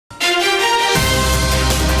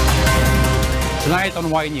Tonight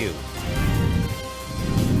on Y News,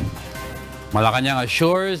 Malacañang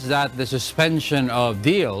assures that the suspension of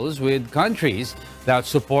deals with countries that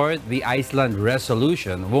support the Iceland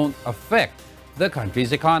resolution won't affect the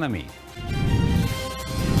country's economy.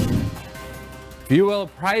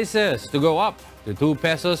 Fuel prices to go up to 2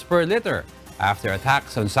 pesos per liter after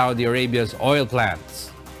attacks on Saudi Arabia's oil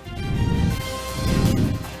plants.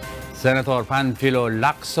 Senator Panfilo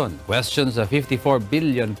Lacson questions a 54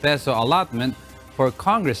 billion peso allotment for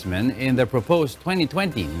congressmen in the proposed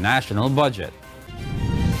 2020 national budget.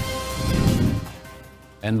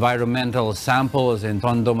 Environmental samples in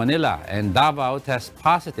Tondo, Manila and Davao test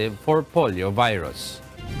positive for polio virus.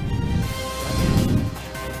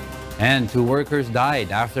 And 2 workers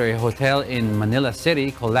died after a hotel in Manila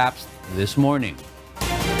City collapsed this morning.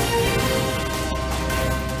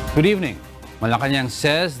 Good evening. Malacañang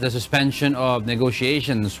says the suspension of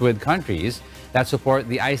negotiations with countries that support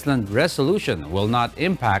the Iceland resolution will not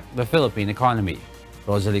impact the Philippine economy.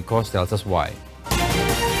 Rosalie Cos tells us why.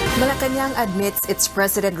 Malacañang admits it's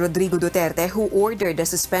President Rodrigo Duterte who ordered the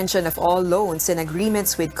suspension of all loans and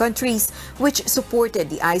agreements with countries which supported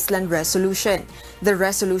the Iceland resolution. The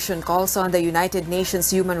resolution calls on the United Nations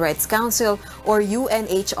Human Rights Council, or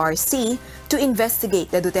UNHRC, to investigate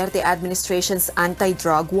the Duterte administration's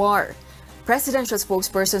anti-drug war. Presidential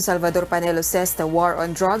spokesperson Salvador Panelo says the war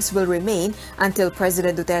on drugs will remain until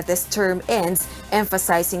President Duterte's term ends,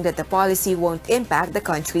 emphasizing that the policy won't impact the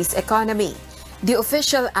country's economy. The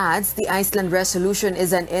official adds the Iceland resolution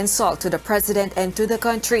is an insult to the president and to the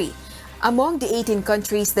country. Among the 18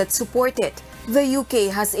 countries that support it, the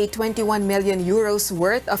UK has a 21 million euros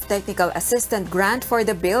worth of technical assistance grant for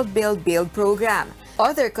the Build, Build, Build program.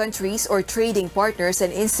 Other countries or trading partners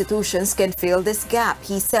and institutions can fill this gap,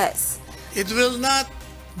 he says. It will not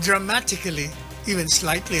dramatically, even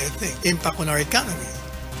slightly, I think, impact on our economy.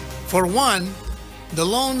 For one, the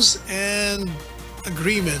loans and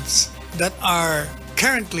agreements that are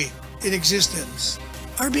currently in existence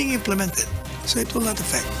are being implemented, so it will not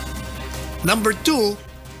affect. Number 2,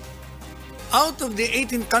 out of the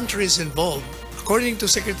 18 countries involved, according to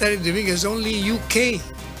Secretary Dominguez, only UK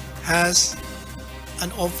has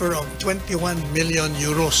an offer of 21 million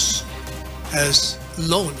euros as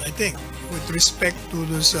loan, I think, with respect to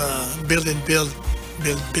this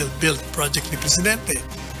build project ni Presidente.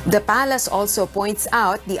 The palace also points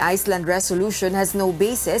out the Iceland resolution has no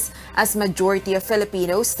basis as majority of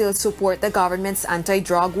Filipinos still support the government's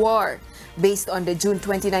anti-drug war. Based on the June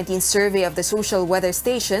 2019 survey of the social weather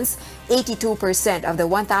stations, 82% of the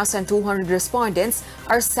 1,200 respondents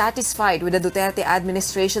are satisfied with the Duterte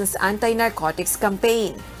administration's anti-narcotics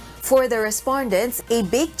campaign. For the respondents, a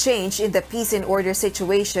big change in the peace and order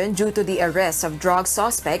situation due to the arrest of drug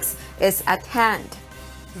suspects is at hand.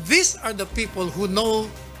 These are the people who know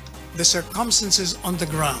the circumstances on the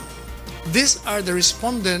ground. These are the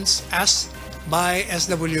respondents asked by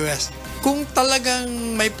SWS. Kung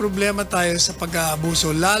talagang may problema tayo sa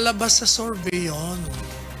pag-aabuso, lalabas sa survey yon.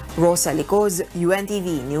 Rosalie Cos,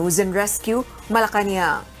 UNTV News and Rescue,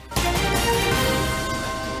 Malacañang.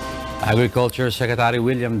 Agriculture Secretary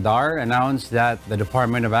William Dar announced that the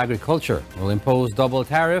Department of Agriculture will impose double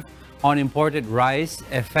tariff on imported rice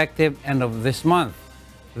effective end of this month.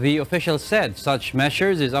 The official said such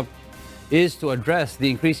measures is to address the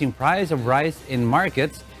increasing price of rice in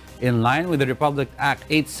markets in line with the Republic Act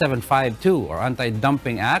 8752 or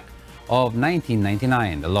Anti-Dumping Act of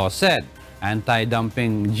 1999. The law said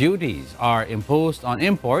anti-dumping duties are imposed on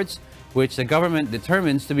imports which the government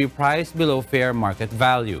determines to be priced below fair market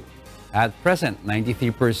value. At present,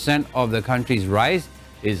 93% of the country's rice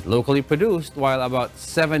is locally produced, while about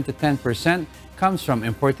 7 to 10% comes from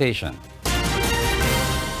importation.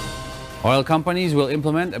 Oil companies will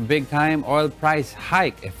implement a big-time oil price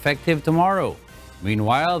hike effective tomorrow.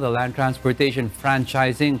 Meanwhile, the Land Transportation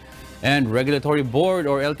Franchising and Regulatory Board,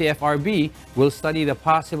 or LTFRB, will study the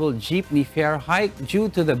possible jeepney fare hike due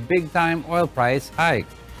to the big-time oil price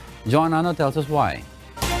hike. John Ano tells us why.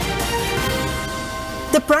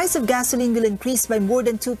 The price of gasoline will increase by more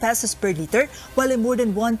than 2 pesos per liter, while a more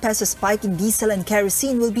than 1 peso spike in diesel and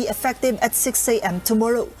kerosene will be effective at 6 a.m.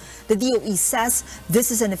 tomorrow. The DOE says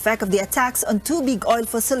this is an effect of the attacks on 2 big oil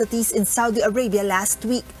facilities in Saudi Arabia last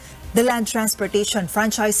week. The Land Transportation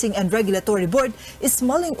Franchising and Regulatory Board is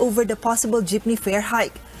mulling over the possible jeepney fare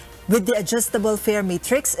hike. With the adjustable fare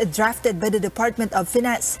matrix drafted by the Department of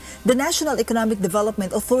Finance, the National Economic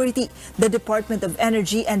Development Authority, the Department of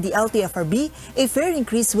Energy, and the LTFRB, a fare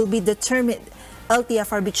increase will be determined.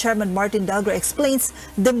 LTFRB Chairman Martin Delgra explains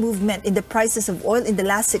the movement in the prices of oil in the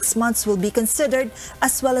last 6 months will be considered,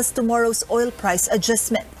 as well as tomorrow's oil price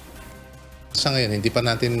adjustment. Sa ngayon, hindi pa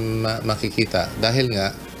natin makikita dahil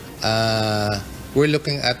nga we're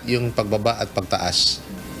looking at yung pagbaba at pagtaas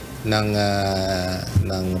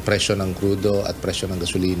ng presyo ng crudo at presyo ng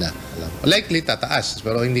gasolina. Likely tataas,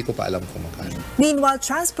 pero hindi ko pa alam kung magkano. Meanwhile,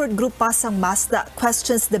 transport group Pasang Mazda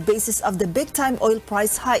questions the basis of the big-time oil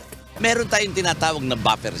price hike. Meron tayong tinatawag na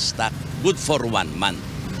buffer stock, good for 1 month.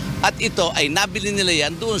 At ito ay nabili nila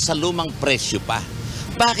yan doon sa lumang presyo pa.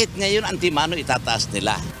 Bakit ngayon antimano itataas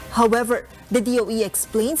nila? However, the DOE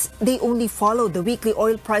explains they only follow the weekly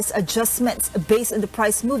oil price adjustments based on the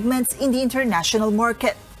price movements in the international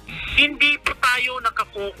market. Hindi po tayo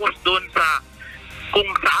nakafocus doon sa kung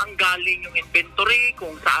saan galing yung inventory,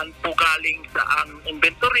 kung saan po galing sa ang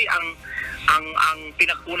inventory, ang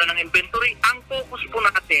pinagkunan ng inventory. Ang focus po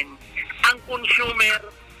natin, ang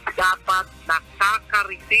consumer dapat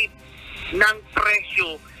nakaka-receive ng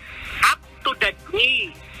presyo up to the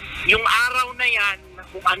day. Yung araw na yan,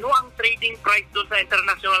 kung ano ang trading price doon sa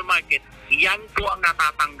international market, yan po ang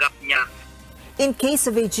natatanggap niya. In case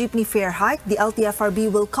of a jeepney fare hike, the LTFRB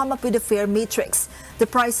will come up with a fare matrix. The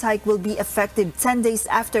price hike will be effective 10 days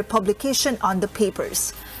after publication on the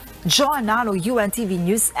papers. John Nano, UNTV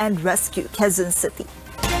News and Rescue, Quezon City.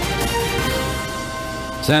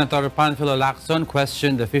 Senator Panfilo Lacson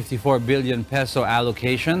questioned the 54 billion peso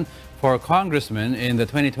allocation for congressmen in the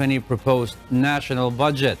 2020 proposed national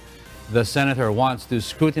budget. The senator wants to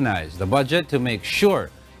scrutinize the budget to make sure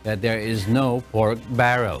that there is no pork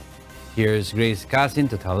barrel. Here's Grace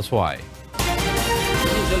Casin to tell us why.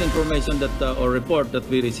 Initial information that or report that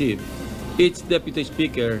we received, each deputy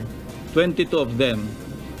speaker, 22 of them,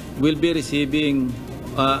 will be receiving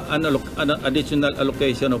an additional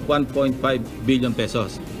allocation of 1.5 billion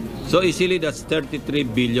pesos. So easily that's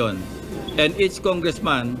 33 billion. And each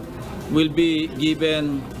congressman will be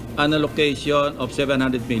given an allocation of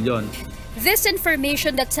 700 million. This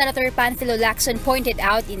information that Senator Panfilo Lacson pointed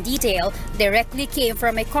out in detail directly came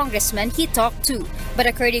from a congressman he talked to. But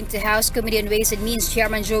according to House Committee on Ways and Means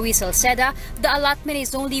Chairman Joey Salceda, the allotment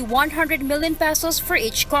is only 100 million pesos for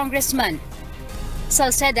each congressman.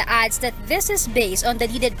 Salceda adds that this is based on the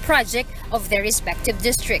needed project of their respective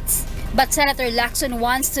districts. But Senator Lacson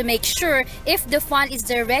wants to make sure if the fund is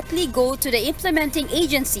directly go to the implementing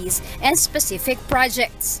agencies and specific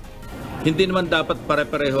projects. Hindi naman dapat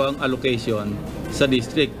pare-pareho ang allocation sa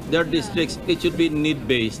district. Their districts, it should be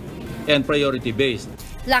need-based and priority-based.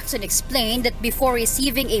 Lacson explained that before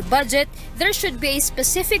receiving a budget, there should be a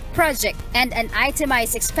specific project and an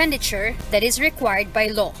itemized expenditure that is required by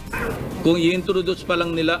law. Kung i-introduce pa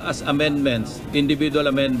lang nila as amendments, individual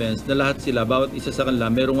amendments, na lahat sila, bawat isa sa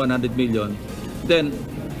kanila, mayroong 100 million, then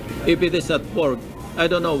if it is not pork, I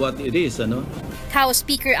don't know what it is, ano? House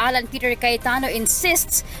Speaker Alan Peter Cayetano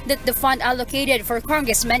insists that the fund allocated for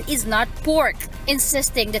congressmen is not pork,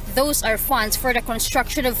 insisting that those are funds for the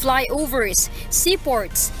construction of flyovers,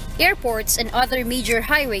 seaports, airports, and other major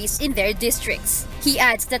highways in their districts. He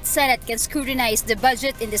adds that Senate can scrutinize the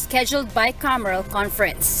budget in the scheduled bicameral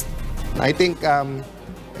conference. I think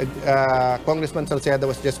Congressman Salceda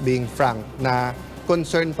was just being frank na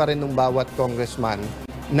concern pa rin ng bawat congressman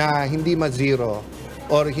na hindi ma-zero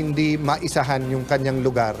or hindi maisahan yung kanyang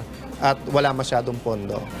lugar at wala masyadong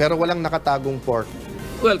pondo. Pero walang nakatagong pork.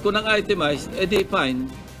 Well, kung ang itemized, edi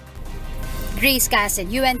fine. Grace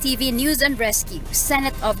Casin, UNTV News and Rescue,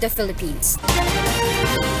 Senate of the Philippines.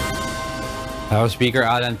 House Speaker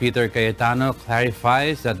Alan Peter Cayetano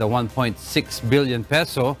clarifies that the 1.6 billion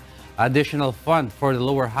peso additional fund for the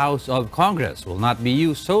lower house of Congress will not be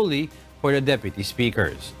used solely for the deputy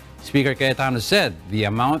speakers. Speaker Cayetano said the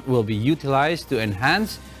amount will be utilized to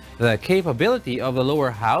enhance the capability of the lower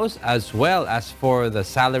house as well as for the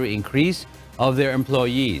salary increase of their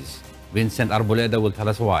employees. Vincent Arboleda will tell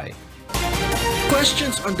us why.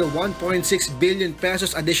 Questions on the 1.6 billion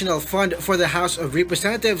pesos additional fund for the House of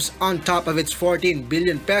Representatives on top of its 14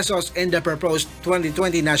 billion pesos in the proposed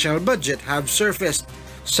 2020 national budget have surfaced.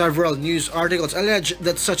 Several news articles allege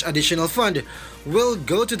that such additional fund will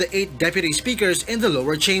go to the 8 deputy speakers in the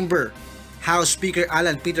lower chamber. House Speaker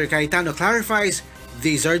Alan Peter Cayetano clarifies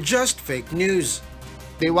these are just fake news.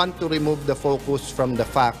 They want to remove the focus from the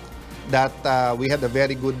fact that we had a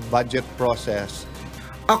very good budget process.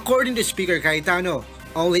 According to Speaker Cayetano,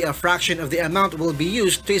 only a fraction of the amount will be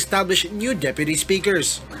used to establish new deputy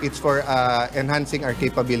speakers. It's for enhancing our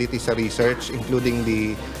capability sa research, including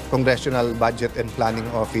the Congressional Budget and Planning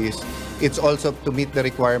Office. It's also to meet the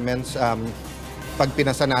requirements pag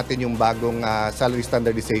pinasa natin yung bagong salary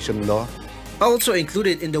standardization law. Also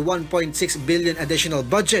included in the 1.6 billion additional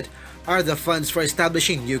budget are the funds for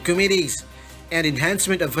establishing new committees and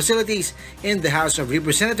enhancement of facilities in the House of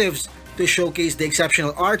Representatives to showcase the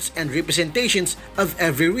exceptional arts and representations of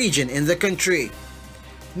every region in the country.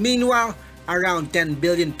 Meanwhile, around 10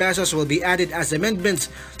 billion pesos will be added as amendments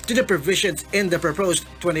to the provisions in the proposed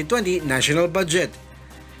 2020 national budget.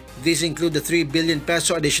 These include the 3 billion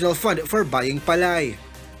peso additional fund for buying palay,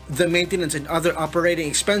 the maintenance and other operating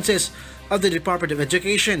expenses of the Department of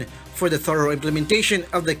Education for the thorough implementation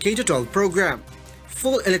of the K-12 program,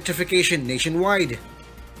 full electrification nationwide,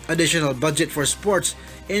 additional budget for sports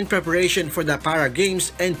in preparation for the Para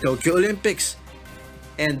Games and Tokyo Olympics,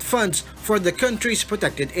 and funds for the country's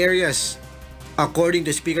protected areas. According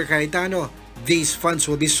to Speaker Cayetano, these funds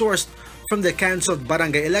will be sourced from the cancelled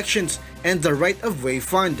barangay elections and the right-of-way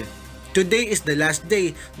fund. Today is the last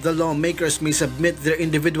day the lawmakers may submit their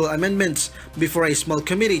individual amendments before a small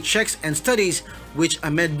committee checks and studies which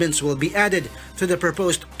amendments will be added to the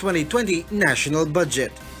proposed 2020 national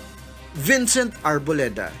budget. Vincent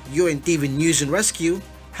Arboleda, UNTV News and Rescue,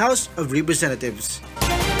 House of Representatives.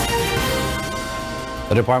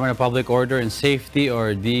 The Department of Public Order and Safety,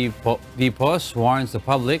 or DPOS, warns the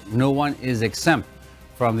public no one is exempt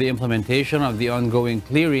from the implementation of the ongoing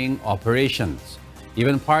clearing operations.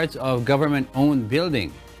 Even parts of government-owned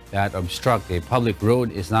buildings that obstruct a public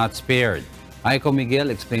road is not spared. Aiko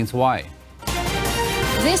Miguel explains why.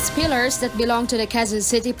 These pillars that belong to the Quezon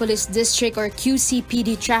City Police District or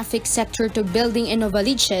QCPD Traffic Sector 2 building in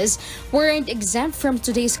Novaliches weren't exempt from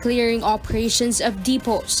today's clearing operations of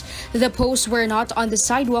depots. The posts were not on the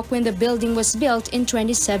sidewalk when the building was built in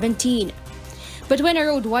 2017. But when a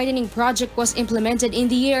road widening project was implemented in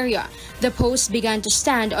the area, the posts began to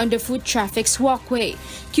stand on the foot traffic's walkway.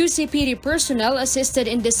 QCPD personnel assisted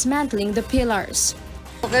in dismantling the pillars.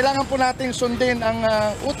 Kailangan po nating sundin ang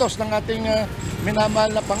utos ng ating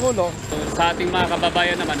minamahal na Pangulo. Sa ating mga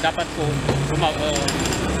kababayan naman, dapat po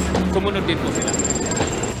sumunod din po sila.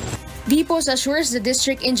 DPOS assures the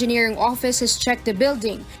District Engineering Office has checked the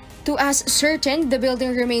building to ascertain the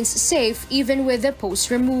building remains safe even with the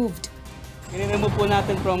posts removed. I-remove po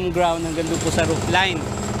natin from ground hanggang doon po sa roof line.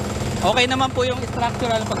 Okay naman po yung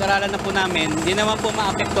structural, pag-aralan na po namin, hindi naman po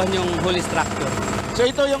maapektuhan yung whole structure. So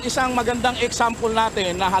ito yung isang magandang example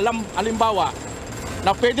natin na halimbawa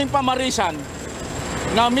na pwedeng pamarisan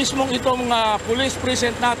na mismong itong police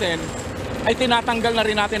precinct natin ay tinatanggal na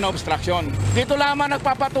rin natin na obstruction. Dito lamang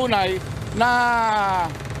nagpapatunay na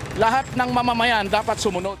lahat ng mamamayan dapat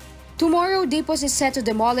sumunod. Tomorrow, DPOS is set to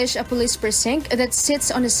demolish a police precinct that sits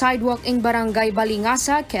on a sidewalk in Barangay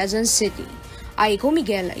Balingasa, Quezon City. Aiko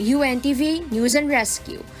Miguel, UNTV News and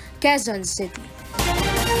Rescue, Quezon City.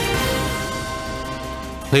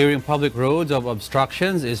 Clearing public roads of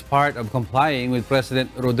obstructions is part of complying with President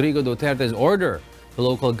Rodrigo Duterte's order to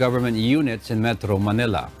local government units in Metro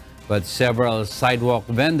Manila. But several sidewalk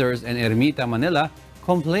vendors in Ermita, Manila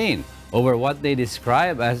complain over what they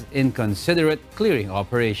describe as inconsiderate clearing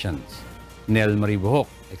operations. Nel Maribuhok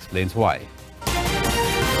explains why.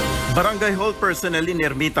 Barangay Hall personnel in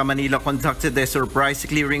Ermita, Manila conducted a surprise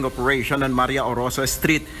clearing operation on Maria Orosa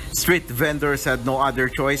Street. Street vendors had no other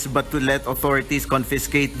choice but to let authorities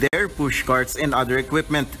confiscate their push carts and other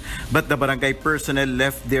equipment. But the barangay personnel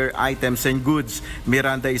left their items and goods.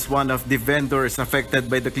 Miranda is one of the vendors affected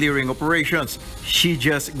by the clearing operations. She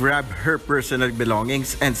just grabbed her personal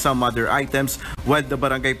belongings and some other items while the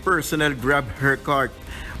barangay personnel grabbed her cart.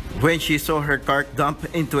 When she saw her cart dump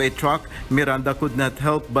into a truck, Miranda could not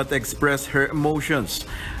help but express her emotions.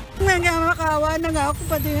 Nagmamakawa na nga ako,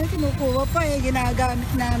 pati na kinukuha pa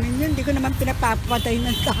ginagamit namin yun. Hindi ko naman pinapapatay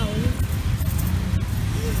ng tao.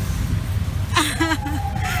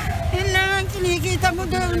 Yun lang, kinikita mo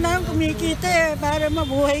doon lang, kumikita para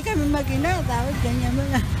mabuhay kami mag-ina. Tapos ganyan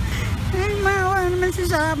mga. Ay, maawa naman siya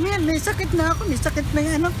sa amin. May sakit na ako, may sakit na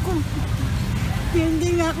yung anak ko.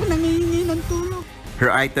 Hindi nga ako nangihingi ng tulong. Her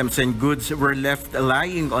items and goods were left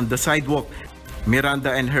lying on the sidewalk. Miranda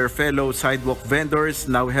and her fellow sidewalk vendors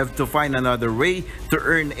now have to find another way to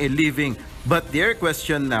earn a living. But their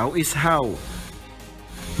question now is how?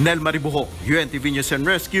 Nel Maribuhok, UNTV News and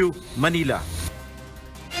Rescue, Manila.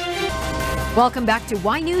 Welcome back to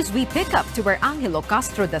Y News. We pick up to where Angelo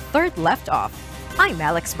Castro III left off. I'm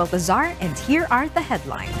Alex Baltazar, and here are the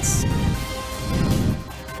headlines.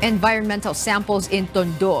 Environmental samples in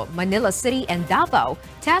Tondo, Manila City, and Davao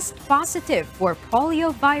test positive for polio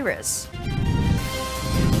virus.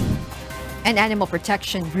 An animal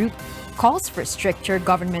protection group calls for stricter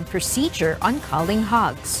government procedure on culling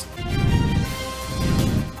hogs.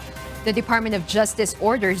 The Department of Justice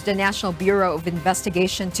orders the National Bureau of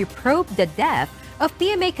Investigation to probe the death of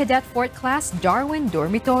PMA Cadet 4th Class Darwin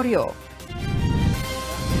Dormitorio.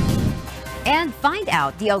 And find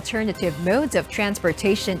out the alternative modes of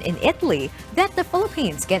transportation in Italy that the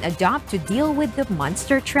Philippines can adopt to deal with the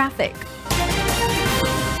monster traffic.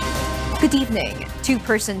 Good evening. 2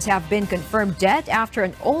 persons have been confirmed dead after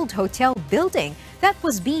an old hotel building that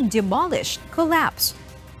was being demolished collapsed.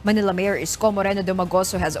 Manila Mayor Isko Moreno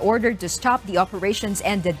Domagoso has ordered to stop the operations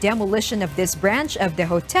and the demolition of this branch of the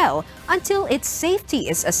hotel until its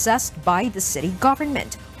safety is assessed by the city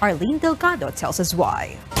government. Arlene Delgado tells us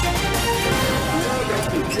why.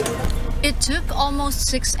 It took almost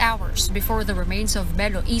 6 hours before the remains of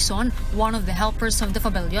Melo Ison, one of the helpers of the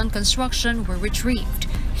Pavilion construction, were retrieved.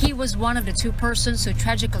 He was one of the 2 persons who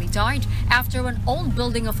tragically died after an old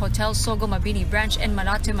building of Hotel Sogo Mabini branch in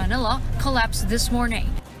Malate, Manila collapsed this morning.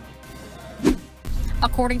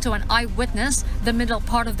 According to an eyewitness, the middle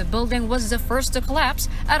part of the building was the first to collapse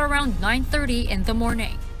at around 9:30 in the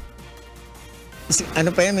morning.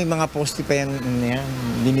 Ano pa yan, may mga poste pa yan,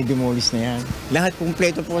 dinidemolis na yan. Lahat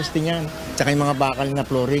kumpleto poste niyan. Tsaka yung mga bakal na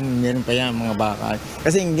flooring, meron pa yan, mga bakal.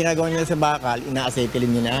 Kasi yung ginagawa nila sa bakal,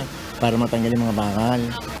 ina-acetylene nila para matanggal yung mga bakal.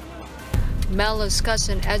 Melo's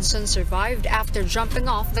cousin Edson survived after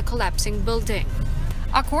jumping off the collapsing building.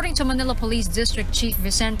 According to Manila Police District Chief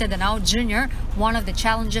Vicente Danao Jr., one of the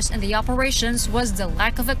challenges in the operations was the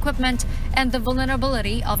lack of equipment and the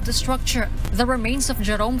vulnerability of the structure. The remains of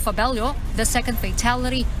Jerome Fabello, the second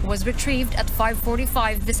fatality, was retrieved at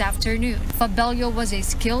 5:45 this afternoon. Fabello was a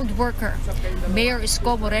skilled worker. Mayor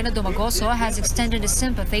Isko Moreno Domagoso has extended his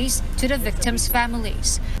sympathies to the victims'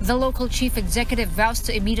 families. The local chief executive vows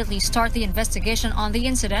to immediately start the investigation on the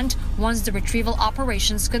incident once the retrieval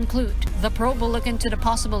operations conclude. The probe will look into the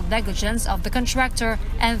possible negligence of the contractor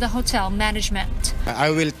and the hotel management. I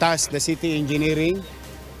will task the city engineering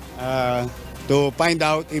to find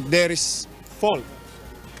out if there is fault.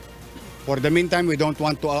 For the meantime, we don't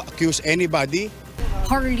want to accuse anybody.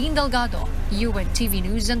 Arlene Delgado, UNTV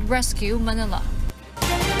News and Rescue, Manila.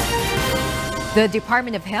 The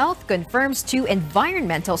Department of Health confirms 2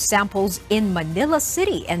 environmental samples in Manila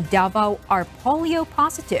City and Davao are polio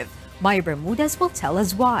positive. Maya Bermudez will tell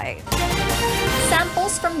us why.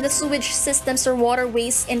 Samples from the sewage systems or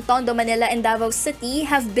waterways in Tondo, Manila and Davao City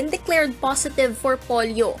have been declared positive for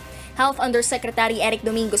polio. Health Undersecretary Eric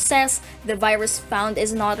Domingo says the virus found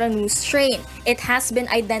is not a new strain. It has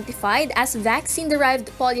been identified as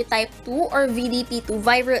vaccine-derived polio type 2 or VDP2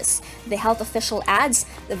 virus. The health official adds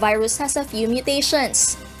the virus has a few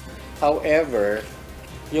mutations. However,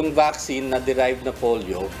 yung vaccine na derived na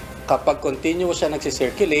polio, kapag continuous siya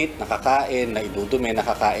nagsisirculate, nakakain, naidudumi,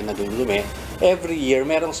 nakakain, nadudumi, every year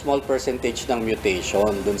merong small percentage ng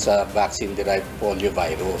mutation dun sa vaccine-derived polio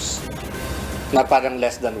virus na parang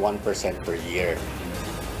less than 1% per year.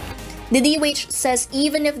 The DOH says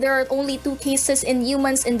even if there are only 2 cases in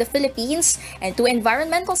humans in the Philippines and 2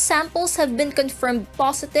 environmental samples have been confirmed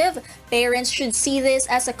positive, parents should see this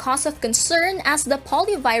as a cause of concern as the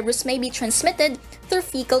poliovirus may be transmitted through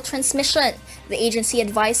fecal transmission. The agency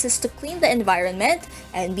advises to clean the environment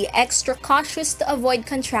and be extra cautious to avoid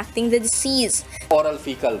contracting the disease. Oral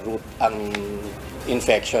fecal route ang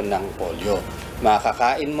infection ng polio.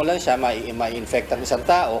 Makakain mo lang siya, ma-infect ang isang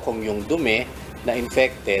tao kung yung dumi na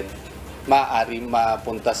infected maaari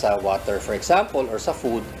mapunta sa water, for example, or sa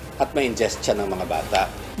food at ma-ingest siya ng mga bata.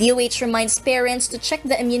 DOH reminds parents to check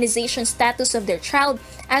the immunization status of their child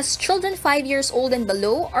as children 5 years old and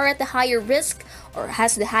below are at a higher risk or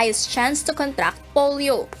has the highest chance to contract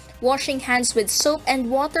polio. Washing hands with soap and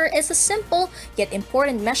water is a simple yet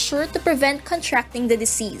important measure to prevent contracting the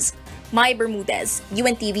disease. Maya Bermudez,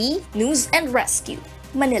 UNTV News and Rescue,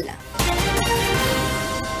 Manila.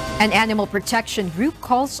 An animal protection group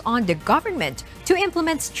calls on the government to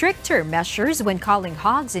implement stricter measures when calling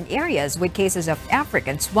hogs in areas with cases of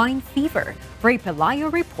African swine fever. Ray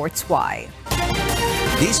Pelayo reports why.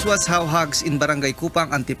 This was how hogs in Barangay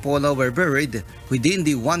Kupang, Antipolo were buried within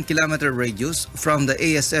the 1-kilometer radius from the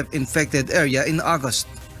ASF-infected area in August.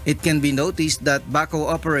 It can be noticed that backhoe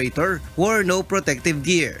operator wore no protective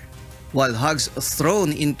gear, while hogs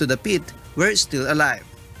thrown into the pit were still alive.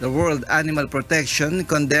 The World Animal Protection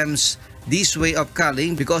condemns this way of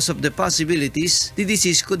culling because of the possibilities the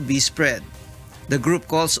disease could be spread. The group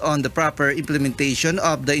calls on the proper implementation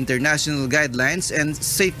of the international guidelines and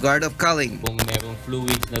safeguard of culling. Kung merong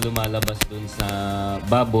fluids na lumalabas dun sa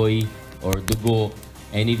baboy or dugo,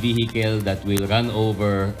 any vehicle that will run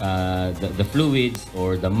over the fluids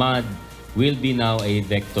or the mud will be now a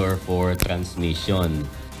vector for transmission.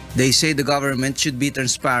 They say the government should be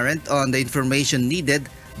transparent on the information needed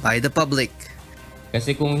by the public.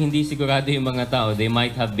 Kasi kung hindi sigurado yung mga tao, they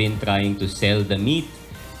might have been trying to sell the meat,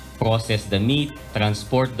 process the meat,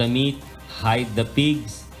 transport the meat, hide the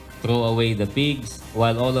pigs, throw away the pigs.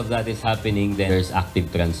 While all of that is happening, there's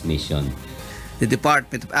active transmission. The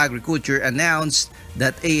Department of Agriculture announced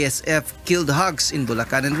that ASF killed hogs in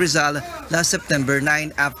Bulacan and Rizal last September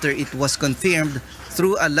 9 after it was confirmed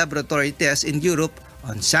through a laboratory test in Europe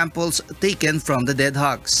on samples taken from the dead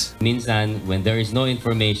hogs. Minsan, when there is no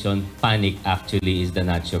information, panic actually is the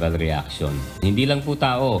natural reaction. Hindi lang po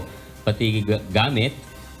tao, pati gamit,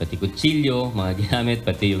 pati kutsilyo, mga ginamit,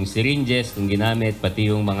 pati yung syringes kung ginamit, pati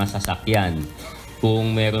yung mga sasakyan.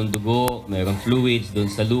 Kung meron dugo, meron fluids doon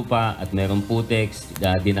sa lupa at meron putex,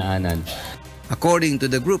 dinaanan. According to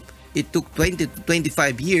the group, it took 20 to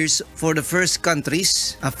 25 years for the first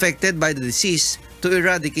countries affected by the disease to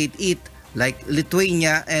eradicate it, like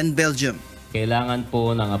Lithuania and Belgium. Kailangan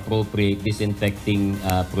po ng appropriate disinfecting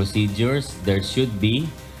procedures. There should be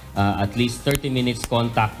at least 30 minutes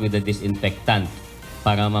contact with the disinfectant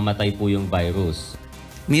para mamatay po yung virus.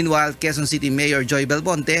 Meanwhile, Quezon City Mayor Joy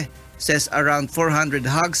Belmonte says around 400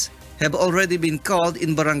 hogs have already been culled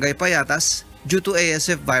in Barangay Payatas due to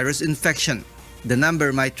ASF virus infection. The number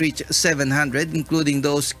might reach 700, including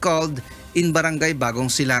those culled in Barangay Bagong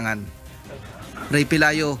Silangan. Ray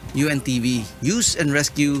Pilayo, UNTV, News and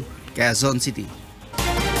Rescue, Quezon City.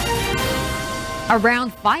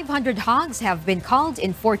 Around 500 hogs have been culled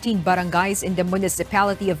in 14 barangays in the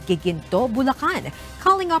municipality of Giginto, Bulacan.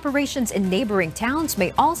 Culling operations in neighboring towns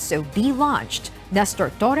may also be launched.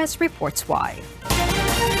 Nestor Torres reports why.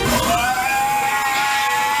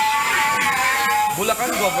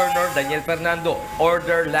 Bulacan Governor Daniel Fernando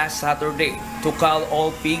ordered last Saturday to cull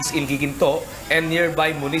all pigs in Giginto and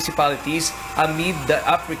nearby municipalities amid the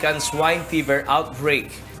African swine fever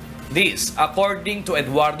outbreak. This, according to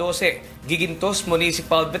Eduardo Jose, Giginto's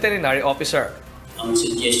Municipal Veterinary Officer. Ang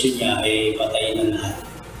suggestion niya ay patayin na lahat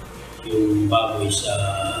yung baboy sa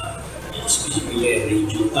specifically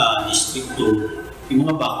region District 2, yung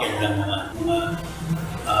mga backyard lang mga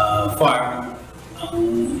farm.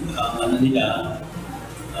 Ang nila,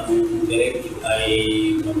 ang directive ay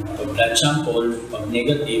mag-blood sample, pag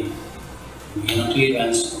negative, yung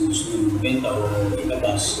clearance kung gusto nyo magbenta o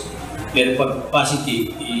ilabas. Pero pag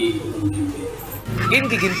positive, In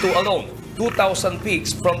Giginto alone, 2,000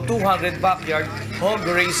 pigs from 200 backyard hog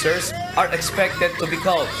raisers are expected to be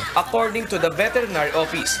culled. According to the veterinary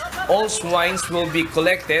office, all swines will be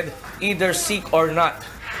collected, either sick or not.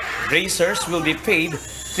 Raisers will be paid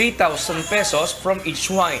 3,000 pesos from each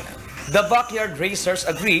swine. The backyard raisers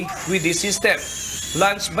agree with this system,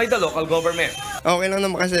 launched by the local government. Okay lang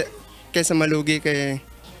naman kasi kaysa malugi kay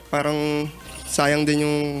parang sayang din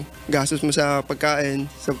yung gastos mo sa pagkain,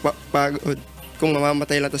 sa pagod. Kung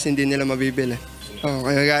mamamatay lang tapos hindi nila mabibili.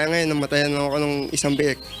 Kaya gaya ngayon, namatayan ako ng isang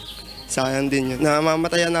biik. Sayang din yun.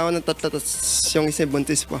 Namamatayan ako ng 3 tapos yung isa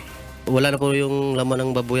buntis pa. Wala na po yung laman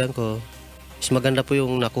ng babuyan ko. Mas maganda po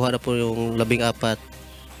yung nakuha na po yung 14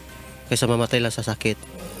 kaysa mamatay lang sa sakit.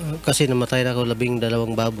 Kasi namatay na ako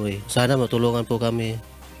 12 baboy. Sana matulungan po kami.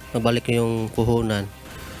 Mabalik yung puhunan.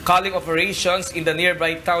 Culling operations in the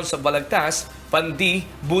nearby towns of Balagtas, Pandi,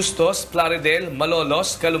 Bustos, Plaridel,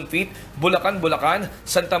 Malolos, Kalumpit, Bulacan,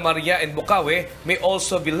 Santa Maria, and Bukawe may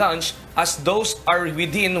also be launched as those are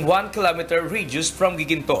within 1 kilometer radius from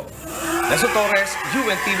Giginto. Nestor Torres,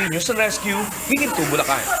 UNTV News and Rescue, Giginto,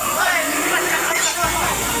 Bulacan.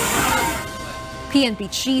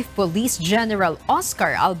 PNP Chief Police General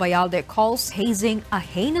Oscar Albayalde calls hazing a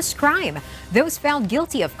heinous crime. Those found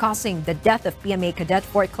guilty of causing the death of PMA Cadet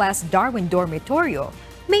 4th Class Darwin Dormitorio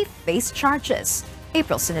may face charges.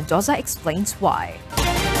 April Sinadoza explains why.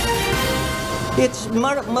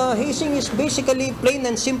 Hazing is basically plain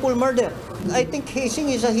and simple murder. I think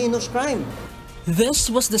hazing is a heinous crime.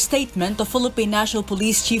 This was the statement of Philippine National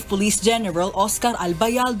Police Chief Police General Oscar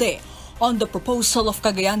Albayalde on the proposal of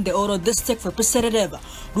Cagayan de Oro District Representative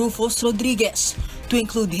Rufus Rodriguez to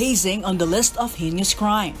include hazing on the list of heinous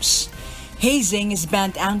crimes. Hazing is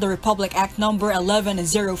banned under Republic Act No.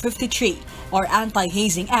 11053 or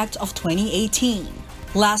Anti-Hazing Act of 2018.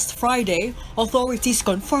 Last Friday, authorities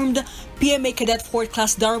confirmed PMA Cadet 4th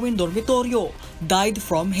Class Darwin Dormitorio died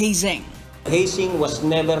from hazing. Hazing was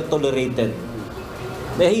never tolerated.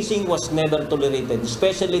 The hazing was never tolerated,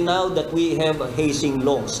 especially now that we have hazing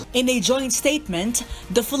laws. In a joint statement,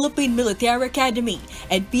 the Philippine Military Academy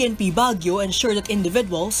and PNP Baguio ensure that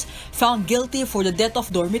individuals found guilty for the death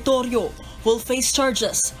of Dormitorio will face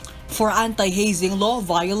charges for anti-hazing law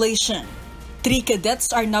violation. 3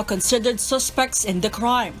 cadets are now considered suspects in the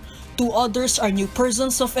crime. 2 others are new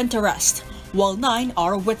persons of interest, while 9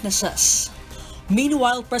 are witnesses.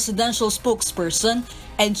 Meanwhile, presidential spokesperson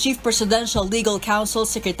and Chief Presidential Legal Counsel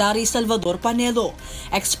Secretary Salvador Panelo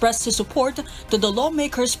expressed his support to the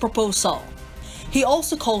lawmakers' proposal. He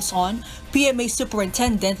also calls on PMA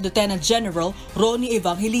Superintendent Lieutenant General Ronnie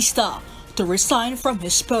Evangelista to resign from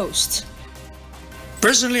his post.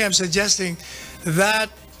 Personally, I'm suggesting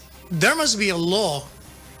that there must be a law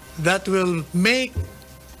that will make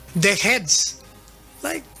the heads,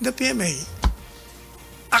 like the PMA,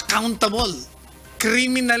 accountable.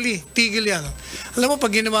 Criminally, tigil yan. Alam mo,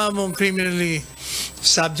 pag ginawa mong criminally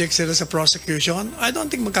subject sila sa prosecution, I don't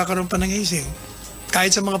think magkakaroon pa ng hazing.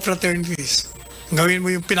 Kahit sa mga fraternities, gawin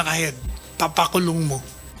mo yung pinaka-head, papakulong mo.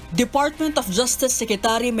 Department of Justice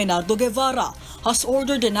Secretary Menardo Guevara has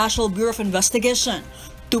ordered the National Bureau of Investigation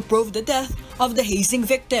to prove the death of the hazing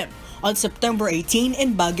victim on September 18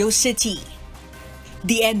 in Baguio City.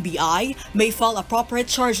 The NBI may file appropriate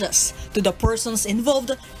charges to the persons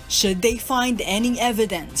involved should they find any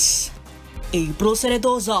evidence. April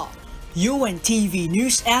Ceredoza, UNTV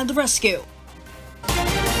News and Rescue.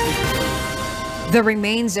 The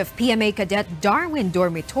remains of PMA cadet Darwin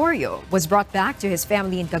Dormitorio was brought back to his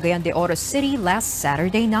family in Cagayan de Oro City last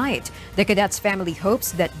Saturday night. The cadet's family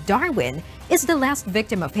hopes that Darwin is the last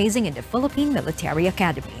victim of hazing in the Philippine Military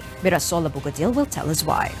Academy. Mirasola Bugadil will tell us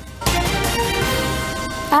why.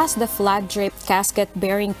 As the flag-draped casket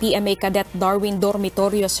bearing PMA cadet Darwin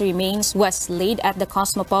Dormitorio's remains was laid at the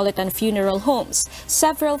Cosmopolitan Funeral Homes,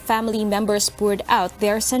 several family members poured out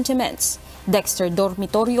their sentiments. Dexter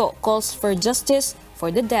Dormitorio calls for justice for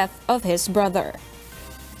the death of his brother.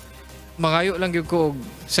 Mangayo lang gyud ko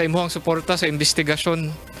sa imuhang suporta sa investigasyon.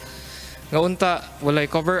 Nga unta walay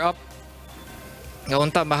cover up. Nga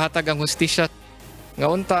unta mahatag ang hustisya. Nga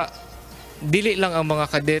unta dili lang ang mga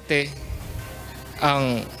kadete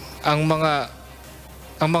ang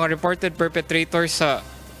mga reported perpetrators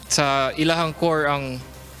sa ilahang core ang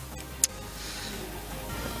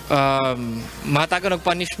mahatagan og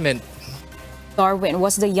punishment. Darwin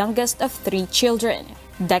was the youngest of 3 children.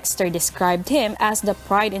 Dexter described him as the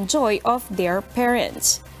pride and joy of their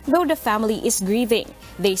parents. Though the family is grieving,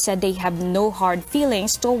 they said they have no hard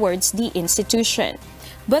feelings towards the institution.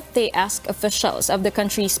 But they ask officials of the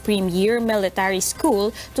country's premier military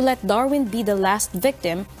school to let Darwin be the last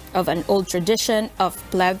victim of an old tradition of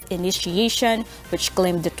plebe initiation which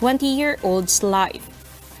claimed the 20-year-old's life.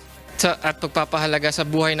 At pagpapahalaga sa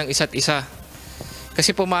buhay ng isa't isa.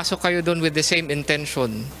 Kasi pumasok kayo doon with the same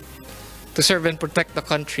intention to serve and protect the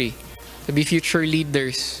country, to be future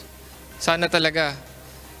leaders. Sana talaga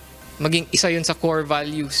maging isa yun sa core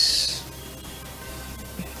values.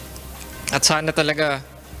 At sana talaga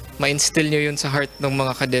ma-instill nyo yun sa heart ng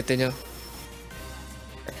mga kadete nyo.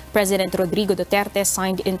 President Rodrigo Duterte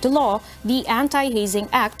signed into law the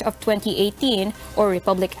Anti-Hazing Act of 2018 or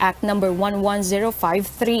Republic Act No.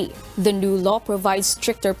 11053. The new law provides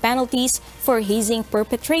stricter penalties for hazing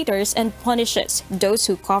perpetrators and punishes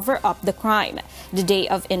those who cover up the crime. The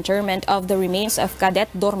day of interment of the remains of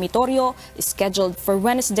Cadet Dormitorio is scheduled for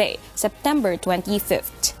Wednesday, September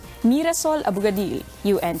 25th. Mirasol Abugadil,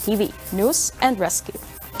 UNTV News and Rescue.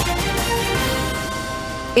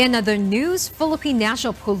 In other news, Philippine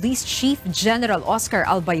National Police Chief General Oscar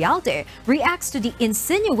Albayalde reacts to the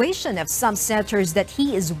insinuation of some senators that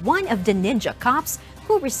he is one of the ninja cops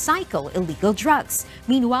who recycle illegal drugs.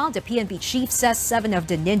 Meanwhile, the PNP chief says 7 of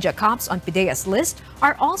the ninja cops on PIDEA's list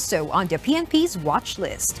are also on the PNP's watch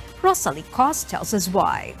list. Rosalie Cos tells us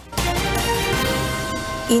why.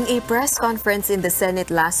 In a press conference in the Senate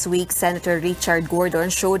last week, Senator Richard Gordon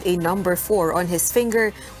showed a number 4 on his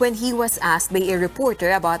finger when he was asked by a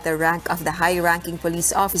reporter about the rank of the high-ranking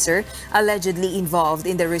police officer allegedly involved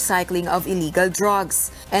in the recycling of illegal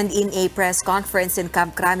drugs. And in a press conference in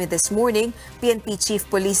Camp Crame this morning, PNP Chief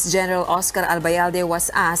Police General Oscar Albayalde was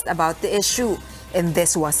asked about the issue. And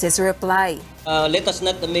this was his reply. Let us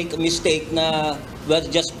not make a mistake na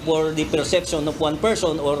just for the perception of one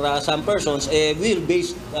person or some persons, will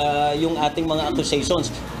base yung ating mga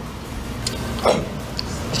accusations.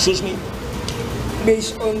 Excuse me.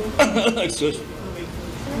 Based on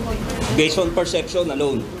based on perception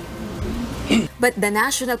alone. But the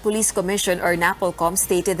National Police Commission or NAPOLCOM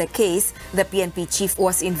stated the case the PNP chief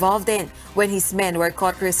was involved in when his men were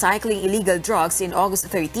caught recycling illegal drugs in August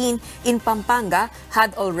 13 in Pampanga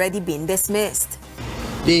had already been dismissed.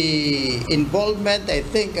 The involvement, I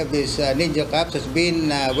think, of these ninja cops has been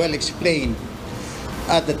well explained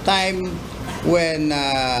at the time when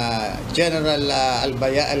General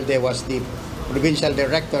Albayalde was the provincial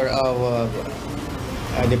director of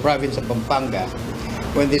the province of Pampanga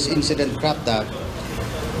when this incident cropped up.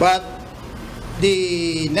 But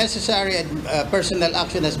the necessary personnel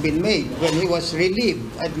action has been made when he was relieved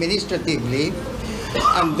administratively,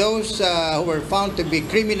 and those who were found to be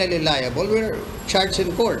criminally liable were charged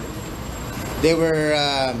in court. They were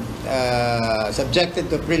subjected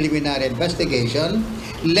to preliminary investigation,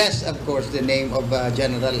 less, of course, the name of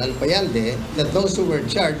General Albayalde, that those who were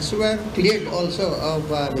charged were cleared also of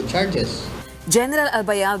the charges. General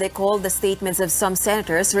Albayalde called the statements of some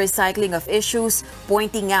senators recycling of issues,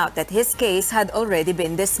 pointing out that his case had already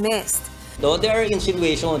been dismissed. No, there are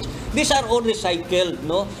insinuations. These are all recycled,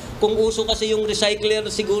 no? Kung uso kasi yung recycler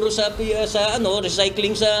siguro sa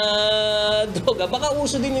recycling sa droga, baka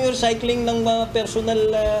uso din yung recycling ng mga personal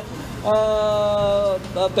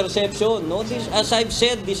perception, no? This, as I've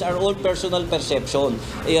said, these are all personal perception.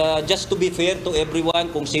 Just to be fair to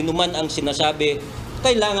everyone, kung sino man ang sinasabi,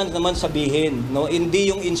 kailangan naman sabihin, no? Hindi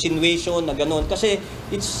yung insinuation na gano'n. Kasi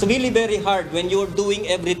it's really very hard when you're doing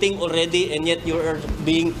everything already and yet you're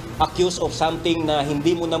being accused of something na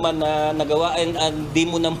hindi mo naman nagawa and hindi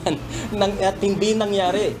mo naman at hindi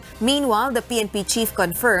nangyari. Meanwhile, the PNP chief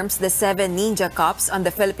confirms the 7 ninja cops on the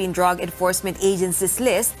Philippine Drug Enforcement Agency's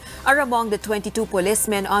list are among the 22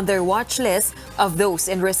 policemen on their watch list of those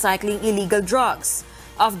in recycling illegal drugs.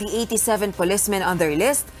 Of the 87 policemen on their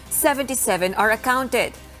list, 77 are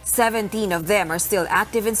accounted. 17 of them are still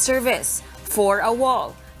active in service, 4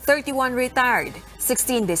 awol, 31 retired,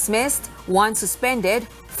 16 dismissed, 1 suspended,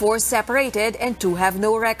 4 separated, and 2 have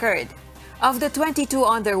no record. Of the 22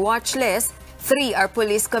 on their watch list, 3 are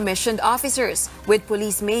police commissioned officers, with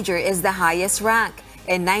police major is the highest rank,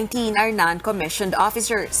 and 19 are non-commissioned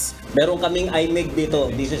officers. Meron kaming IMEG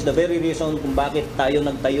dito. This is the very reason kung bakit tayo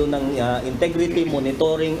nagtayo ng Integrity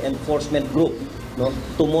Monitoring Enforcement Group, no,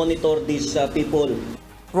 to monitor these people.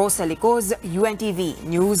 Rosa Licoz, UNTV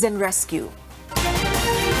News and Rescue.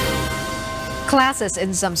 Classes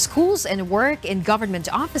in some schools and work in government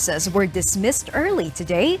offices were dismissed early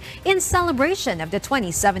today in celebration of the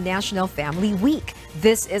 27th National Family Week.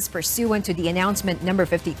 This is pursuant to the announcement number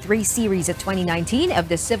 53 series of 2019 of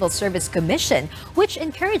the Civil Service Commission, which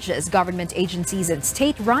encourages government agencies and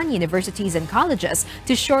state-run universities and colleges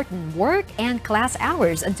to shorten work and class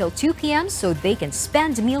hours until 2 p.m. so they can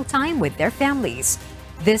spend mealtime with their families.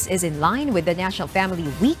 This is in line with the National Family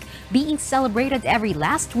Week being celebrated every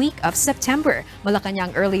last week of September.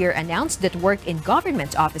 Malacañang earlier announced that work in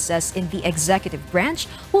government offices in the executive branch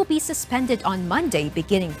will be suspended on Monday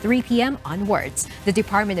beginning 3 p.m. onwards. The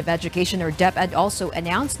Department of Education or DepEd also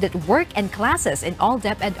announced that work and classes in all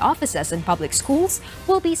DepEd offices and public schools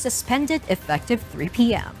will be suspended effective 3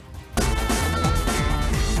 p.m.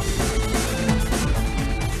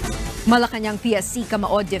 Malacañang PSC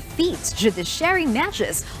Kamao defeats Judiciary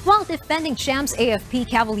Matches while defending champs AFP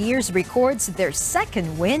Cavaliers records their second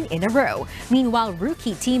win in a row. Meanwhile,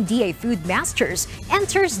 rookie team DA Food Masters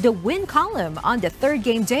enters the win column on the third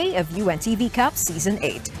game day of UNTV Cup Season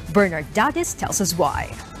 8. Bernard Dadis tells us why.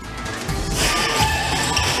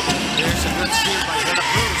 There's a good steal by De La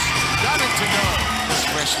Cruz. Got it to go. This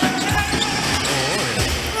freshman.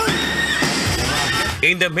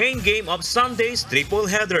 In the main game of Sunday's triple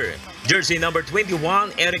header, jersey number 21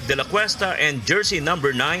 Eric De La Cuesta and jersey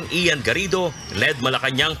number 9 Ian Garrido led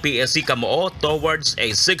Malacañang PSC Kamao towards a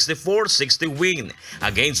 64-60 win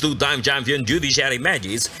against two-time champion Judiciary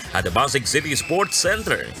Magis at the Pasig City Sports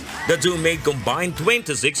Center. The two made combined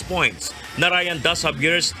 26 points. Narayan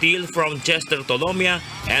Dasavier's steal from Chester Tolomia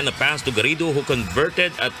and a pass to Garrido who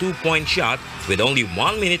converted a 2-point shot with only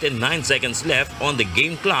 1 minute and 9 seconds left on the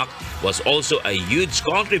game clock was also a huge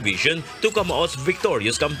contribution to Kamao's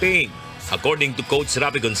victorious campaign. According to Coach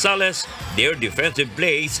Rapi Gonzalez, their defensive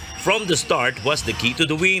plays from the start was the key to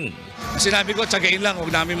the win. Sinabi ko, tsagain lang, huwag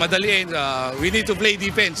namin madaliin. We need to play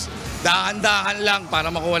defense. Dahan-dahan lang para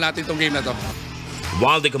makuha natin itong game na to.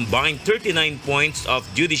 While the combined 39 points of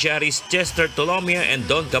Judiciary's Chester Tolomia and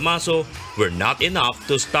Don Camaso were not enough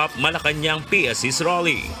to stop Malacañang PSC's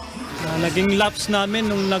rally. Naging laps namin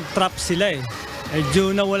nung nag-trap sila eh.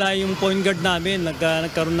 Medyo nawala yung point guard namin,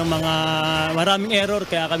 nagkaroon ng maraming error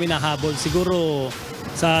kaya kami nahabol. Siguro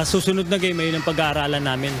sa susunod na game ay yung pag-aaralan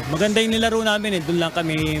namin. Maganda yung nilaro namin doon lang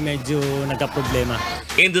kami medyo nagka-problema.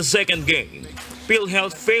 In the second game,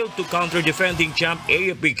 PhilHealth failed to counter defending champ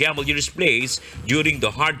AFP Cavaliers plays during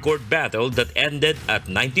the hardcourt battle that ended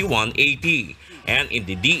at 91-80. And in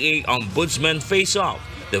the DA Ombudsman face-off,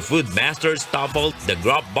 the Food Masters toppled the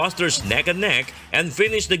Grop Busters neck and neck and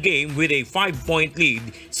finished the game with a 5-point lead,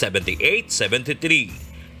 78-73.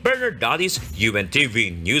 Bernard Dadis,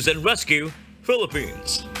 UNTV News and Rescue,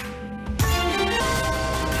 Philippines.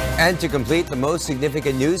 And to complete the most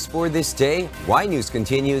significant news for this day, Y News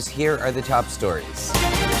continues. Here are the top stories.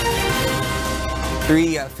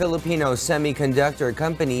 3 Filipino semiconductor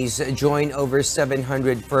companies join over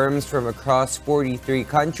 700 firms from across 43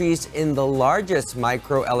 countries in the largest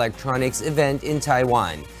microelectronics event in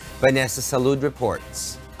Taiwan. Vanessa Salud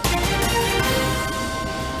reports.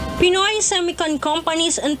 Pinoy Semicon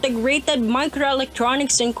Companies Integrated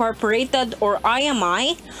Microelectronics Incorporated or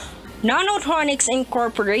IMI, Nanotronics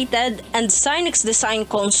Incorporated, and Synex Design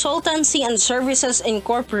Consultancy and Services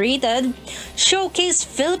Incorporated showcase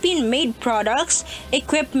Philippine-made products,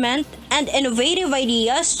 equipment, and innovative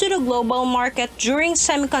ideas to the global market during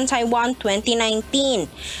Semicon Taiwan 2019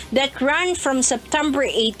 that ran from September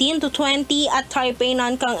 18 to 20 at Taipei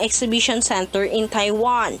Nankang Exhibition Center in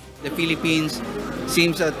Taiwan. The Philippines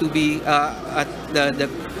seems to be at the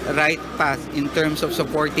right path in terms of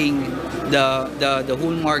supporting the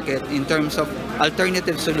whole market in terms of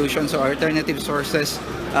alternative solutions or alternative sources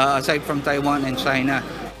aside from Taiwan and China.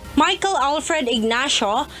 Michael Alfred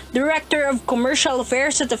Ignacio, Director of Commercial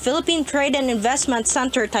Affairs at the Philippine Trade and Investment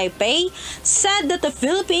Center Taipei, said that the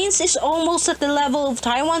Philippines is almost at the level of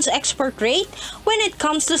Taiwan's export rate when it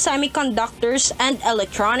comes to semiconductors and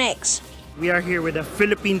electronics. We are here with a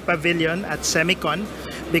Philippine pavilion at Semicon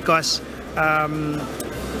because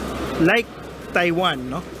like Taiwan,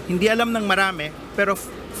 no? Hindi alam ng marami, pero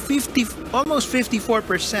almost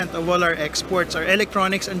 54% of all our exports are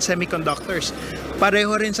electronics and semiconductors.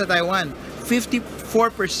 Pareho rin sa Taiwan.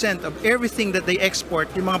 54% of everything that they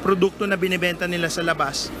export, yung mga produkto na binibenta nila sa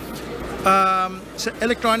labas,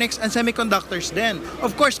 electronics and semiconductors din.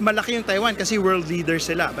 Of course, malaki yung Taiwan kasi world leader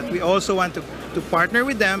sila. But we also want to partner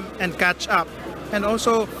with them and catch up. And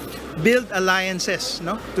also build alliances,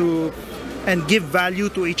 no? And give value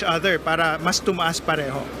to each other para mas tumaas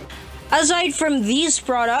pareho. Aside from these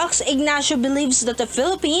products, Ignacio believes that the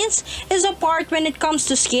Philippines is apart when it comes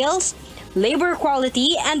to skills, labor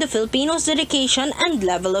quality, and the Filipinos' dedication and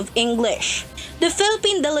level of English. The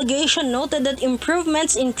Philippine delegation noted that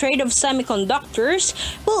improvements in trade of semiconductors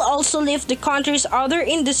will also lift the country's other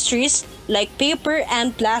industries like paper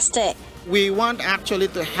and plastic. We want actually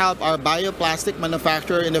to help our bioplastic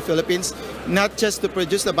manufacturer in the Philippines, not just to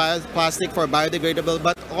produce the bioplastic for biodegradable,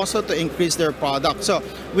 but also to increase their product. So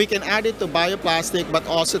we can add it to bioplastic, but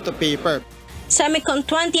also to paper. Semicon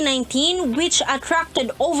 2019, which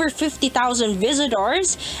attracted over 50,000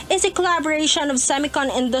 visitors, is a collaboration of semicon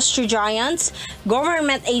industry giants,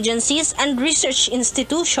 government agencies, and research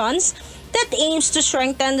institutions that aims to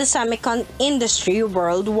strengthen the semicon industry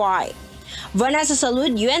worldwide. Vanessa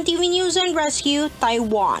Salud, UNTV News and Rescue,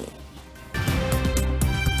 Taiwan.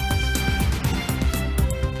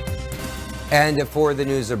 And for the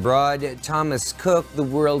news abroad, Thomas Cook, the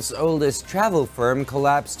world's oldest travel firm,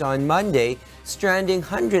 collapsed on Monday, stranding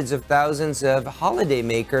hundreds of thousands of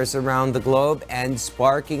holidaymakers around the globe and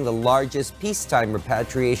sparking the largest peacetime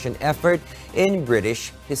repatriation effort in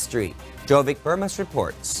British history. Jovic Burmas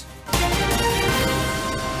reports.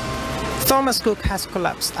 Thomas Cook has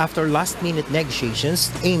collapsed after last-minute negotiations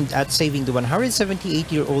aimed at saving the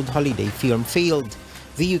 178-year-old holiday firm failed.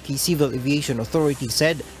 The UK Civil Aviation Authority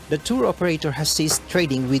said the tour operator has ceased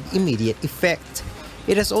trading with immediate effect.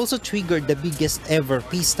 It has also triggered the biggest ever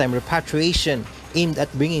peacetime repatriation, aimed at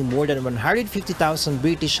bringing more than 150,000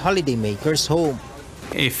 British holidaymakers home.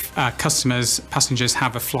 If passengers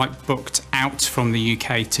have a flight booked out from the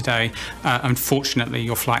UK today, unfortunately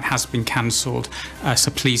your flight has been cancelled.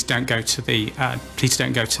 So please don't go to the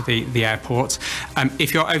airport.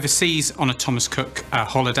 If you're overseas on a Thomas Cook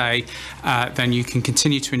holiday, then you can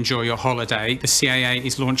continue to enjoy your holiday. The CAA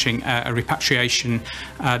is launching a repatriation.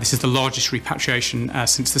 This is the largest repatriation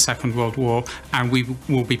since the Second World War, and we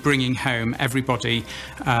will be bringing home everybody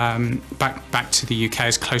back to the UK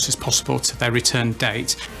as close as possible to their return date.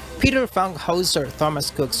 Peter Fankhauser, Thomas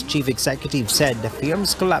Cook's chief executive, said the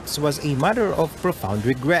firm's collapse was a matter of profound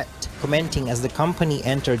regret, commenting as the company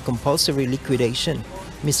entered compulsory liquidation.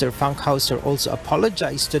 Mr. Fankhauser also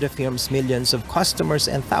apologized to the firm's millions of customers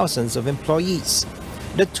and thousands of employees.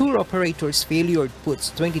 The tour operator's failure puts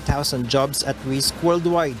 20,000 jobs at risk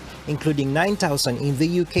worldwide, including 9,000 in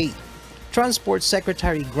the UK. Transport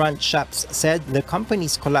Secretary Grant Shapps said the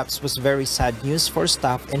company's collapse was very sad news for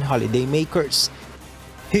staff and holidaymakers.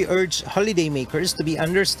 He urged holidaymakers to be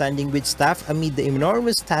understanding with staff amid the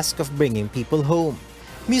enormous task of bringing people home.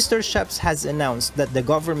 Mr. Shapps has announced that the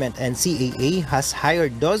government and CAA has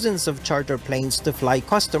hired dozens of charter planes to fly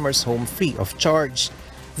customers home free of charge.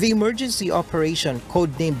 The emergency operation,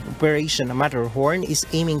 codenamed Operation Matterhorn, is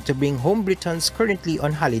aiming to bring home Britons currently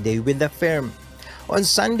on holiday with the firm. On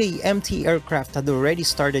Sunday, empty aircraft had already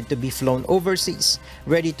started to be flown overseas,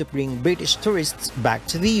 ready to bring British tourists back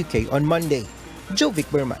to the UK on Monday.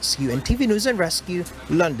 Jovic Burmas, UNTV News and Rescue,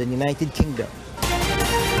 London, United Kingdom.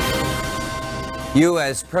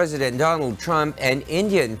 U.S. President Donald Trump and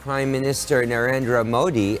Indian Prime Minister Narendra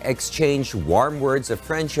Modi exchanged warm words of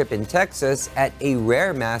friendship in Texas at a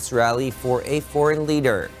rare mass rally for a foreign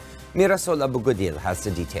leader. Mirasol Abugodil has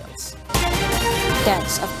the details.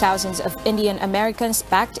 Tens of thousands of Indian Americans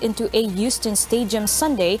packed into a Houston stadium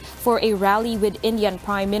Sunday for a rally with Indian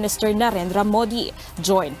Prime Minister Narendra Modi,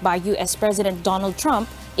 joined by U.S. President Donald Trump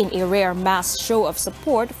in a rare mass show of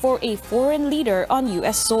support for a foreign leader on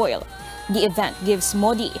U.S. soil. The event gives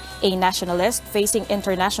Modi, a nationalist facing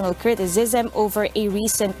international criticism over a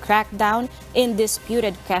recent crackdown in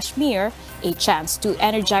disputed Kashmir, a chance to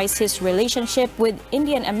energize his relationship with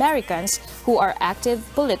Indian Americans who are active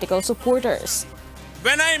political supporters.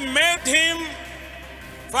 When I met him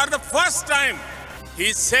for the first time,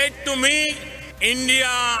 he said to me, India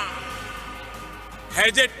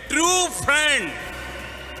has a true friend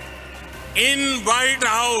in White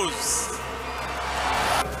House.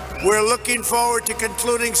 We're looking forward to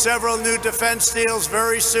concluding several new defense deals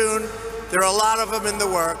very soon. There are a lot of them in the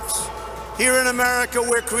works. Here in America,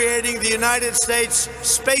 we're creating the United States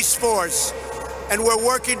Space Force, and we're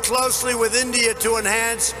working closely with India to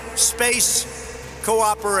enhance space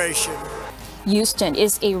cooperation. Houston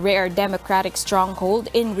is a rare Democratic stronghold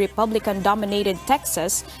in Republican-dominated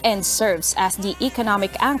Texas and serves as the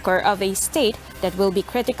economic anchor of a state that will be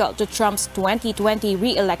critical to Trump's 2020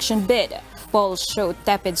 re-election bid. Polls showed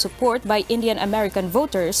tepid support by Indian American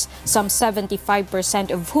voters, some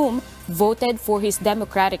 75% of whom voted for his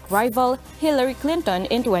Democratic rival Hillary Clinton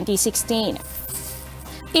in 2016.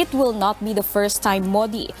 It will not be the first time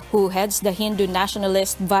Modi, who heads the Hindu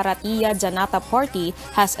nationalist Bharatiya Janata Party,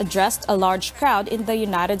 has addressed a large crowd in the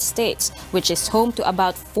United States, which is home to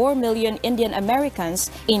about 4 million Indian Americans,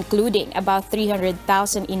 including about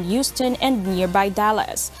 300,000 in Houston and nearby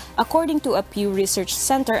Dallas, according to a Pew Research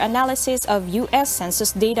Center analysis of U.S.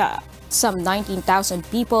 Census data. Some 19,000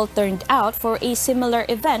 people turned out for a similar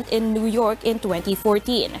event in New York in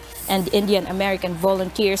 2014, and Indian American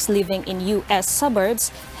volunteers living in U.S.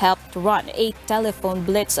 suburbs helped run a telephone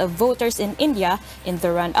blitz of voters in India in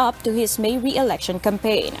the run-up to his May re-election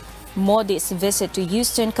campaign. Modi's visit to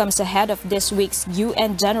Houston comes ahead of this week's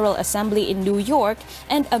UN General Assembly in New York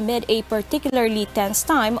and amid a particularly tense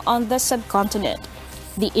time on the subcontinent.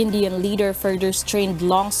 The Indian leader further strained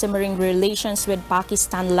long-simmering relations with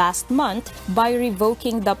Pakistan last month by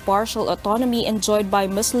revoking the partial autonomy enjoyed by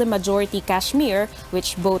Muslim-majority Kashmir,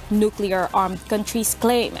 which both nuclear-armed countries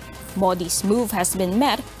claim. Modi's move has been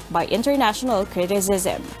met by international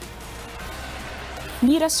criticism.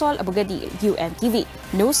 Mirasol Abugadil, UNTV,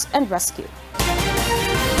 News and Rescue.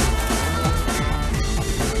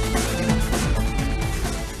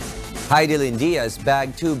 Heidelin Diaz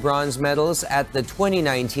bagged 2 bronze medals at the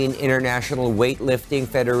 2019 International Weightlifting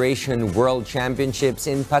Federation World Championships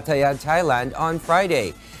in Pattaya, Thailand on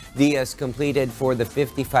Friday. Diaz completed for the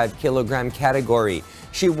 55-kilogram category.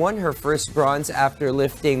 She won her first bronze after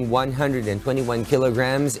lifting 121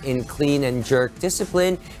 kilograms in clean and jerk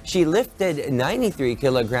discipline. She lifted 93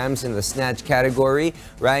 kilograms in the snatch category,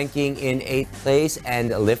 ranking in 8th place and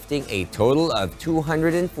lifting a total of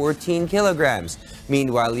 214 kilograms.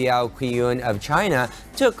 Meanwhile, Liao Qiyun of China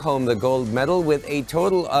took home the gold medal with a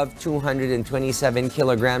total of 227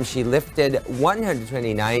 kilograms. She lifted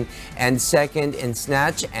 129 and second in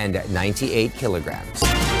snatch and 98 kilograms.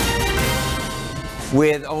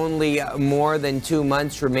 With only more than 2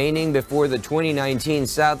 months remaining before the 2019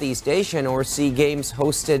 Southeast Asian or SEA Games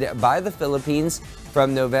hosted by the Philippines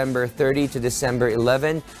from November 30 to December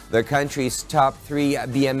 11, the country's top 3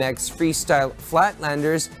 BMX freestyle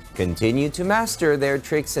flatlanders continue to master their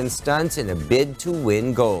tricks and stunts in a bid to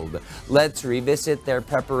win gold. Let's revisit their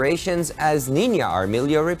preparations as Nina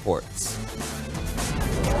Armilio reports.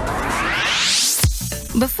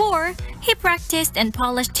 Before, he practiced and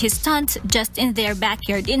polished his stunts just in their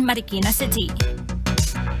backyard in Marikina City.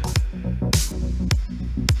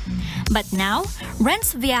 But now,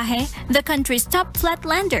 Renz Viaje, the country's top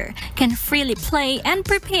flatlander, can freely play and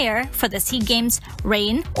prepare for the SEA Games,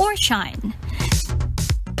 rain or shine.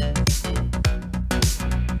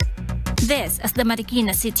 This as the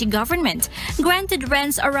Marikina City government granted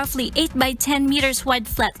Renz a roughly 8 by 10 meters wide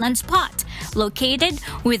flatland spot located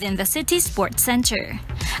within the city's sports center.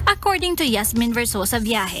 According to Yasmin Versosa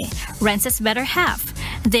Viaje, Renz's better half,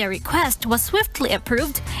 their request was swiftly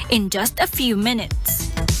approved in just a few minutes.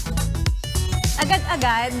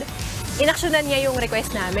 Agad-agad, inaksyonan niya yung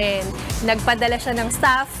request namin. Nagpadala siya ng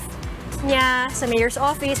staff niya sa mayor's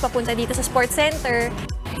office papunta dito sa sports center.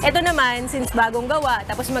 Ito naman, since bagong gawa,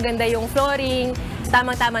 tapos maganda yung flooring,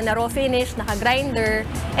 tamang-tama na raw finish, naka-grinder,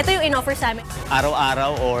 ito yung in-offer sa amin.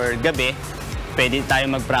 Araw-araw or gabi, pwede tayo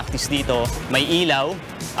mag-practice dito. May ilaw,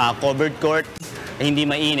 covered court, hindi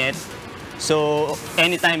mainit. So,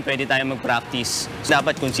 anytime pwede tayo mag-practice.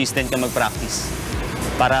 Dapat consistent ka mag-practice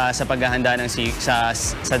para sa paghahanda ng sa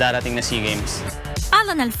darating na SEA Games.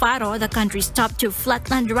 Alan Alfaro, the country's top 2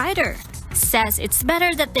 flatland rider, says it's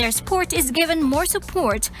better that their sport is given more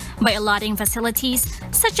support by allotting facilities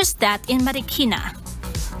such as that in Marikina.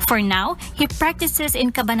 For now, he practices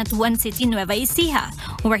in Cabanatuan City, Nueva Ecija,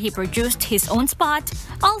 where he produced his own spot,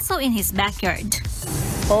 also in his backyard.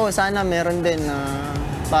 Oo, sana meron din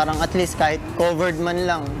parang at least kahit covered man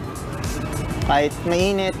lang. Kahit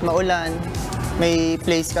mainit, maulan, may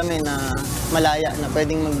place kami na malaya na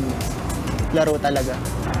pwedeng maglaro talaga.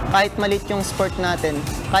 Kahit malit yung sport natin,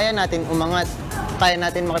 kaya natin umangat, kaya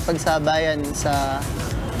natin makipagsabayan sa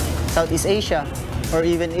Southeast Asia or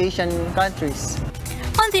even Asian countries.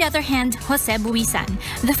 On the other hand, Jose Buisan,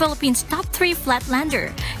 the Philippines' top 3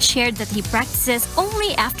 flatlander, shared that he practices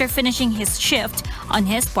only after finishing his shift on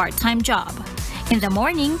his part-time job. In the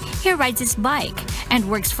morning, he rides his bike and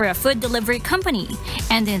works for a food delivery company,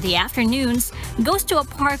 and in the afternoons, goes to a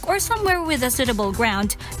park or somewhere with a suitable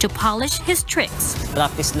ground to polish his tricks.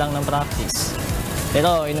 Practice lang ng practice.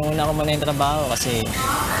 Pero inuuna ko muna yung trabaho kasi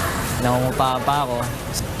nangungupahan pa ako.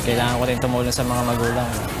 Kailangan ko rin tumulong sa mga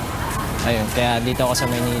magulang. Ayun, kaya dito ako sa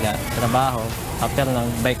Maynila, trabaho, after ng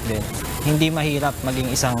bike din. Hindi mahirap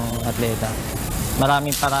maging isang atleta.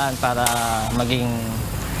 Maraming paraan para maging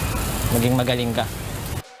magaling ka.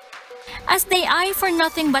 As they eye for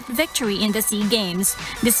nothing but victory in the SEA Games,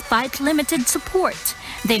 despite limited support,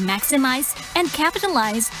 they maximize and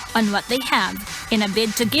capitalize on what they have in a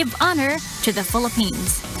bid to give honor to the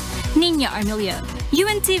Philippines. Nina Armilio,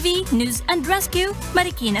 UNTV News and Rescue,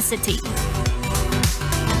 Marikina City.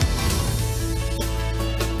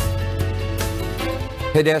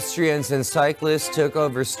 Pedestrians and cyclists took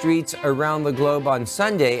over streets around the globe on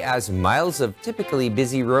Sunday as miles of typically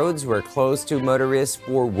busy roads were closed to motorists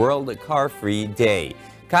for World Car-Free Day.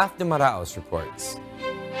 Kath de Maraos reports.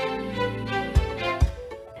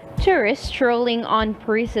 Tourists strolling on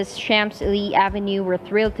Paris's Champs-Élysées Avenue were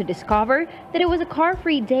thrilled to discover that it was a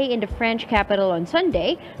car-free day in the French capital on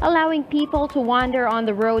Sunday, allowing people to wander on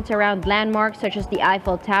the roads around landmarks such as the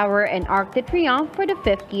Eiffel Tower and Arc de Triomphe for the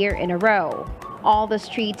 5th year in a row. All the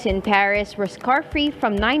streets in Paris were car-free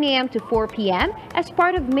from 9 a.m. to 4 p.m. as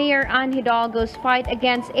part of Mayor Anne Hidalgo's fight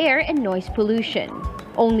against air and noise pollution.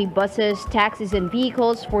 Only buses, taxis, and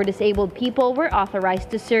vehicles for disabled people were authorized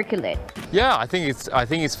to circulate. Yeah, I think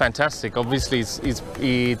it's fantastic. Obviously,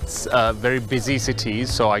 it's a very busy city,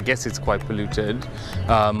 so I guess it's quite polluted.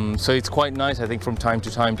 So it's quite nice, I think, from time to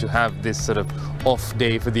time to have this sort of off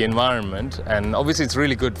day for the environment, and obviously it's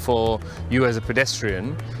really good for you as a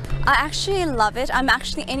pedestrian. I actually love it. I'm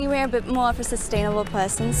actually anywhere a bit more of a sustainable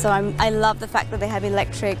person, so I love the fact that they have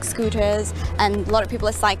electric scooters and a lot of people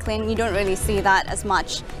are cycling. You don't really see that as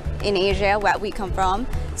much in Asia, where we come from,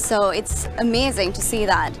 so it's amazing to see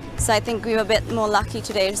that. So I think we were a bit more lucky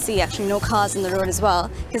today to see actually no cars on the road as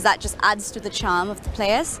well, because that just adds to the charm of the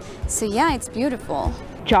place. So yeah, it's beautiful.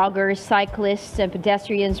 Joggers, cyclists, and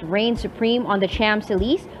pedestrians reign supreme on the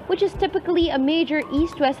Champs-Élysées, which is typically a major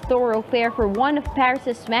east-west thoroughfare for one of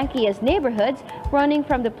Paris's swankiest neighborhoods, running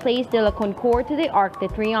from the Place de la Concorde to the Arc de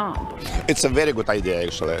Triomphe. It's a very good idea,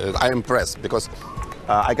 actually. I'm impressed because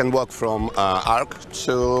I can walk from Arc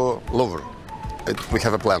to Louvre. We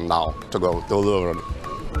have a plan now to go to Louvre.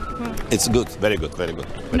 It's good, very good, very good.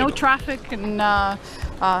 No traffic and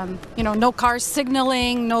no cars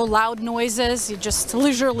signaling, no loud noises. You just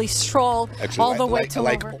leisurely stroll all the way to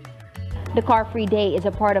Louvre. The Car-Free Day is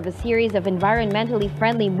a part of a series of environmentally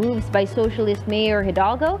friendly moves by Socialist Mayor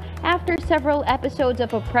Hidalgo after several episodes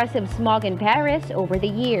of oppressive smog in Paris over the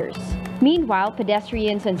years. Meanwhile,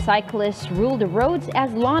 pedestrians and cyclists rule the roads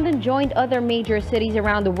as London joined other major cities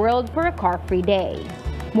around the world for a car-free day.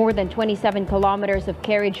 More than 27 kilometers of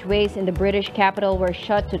carriageways in the British capital were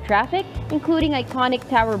shut to traffic, including iconic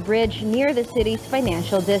Tower Bridge near the city's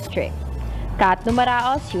financial district. Kat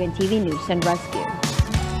Numaraos, UNTV News and Rescue.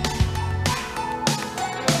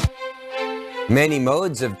 Many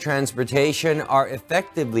modes of transportation are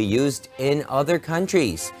effectively used in other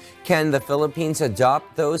countries. Can the Philippines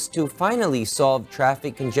adopt those to finally solve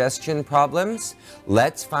traffic congestion problems?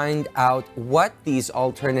 Let's find out what these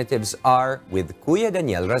alternatives are with Kuya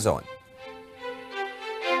Daniel Razon.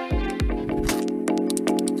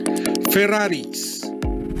 Ferraris,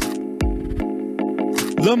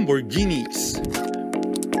 Lamborghinis,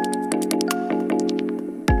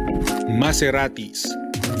 Maseratis.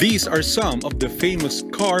 These are some of the famous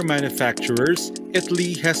car manufacturers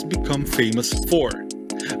Italy has become famous for.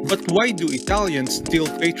 But why do Italians still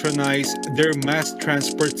patronize their mass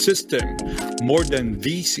transport system more than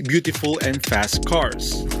these beautiful and fast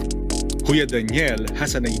cars? Kuya Daniel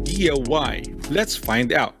has an idea why. Let's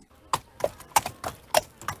find out.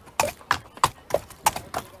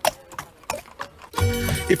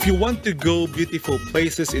 If you want to go beautiful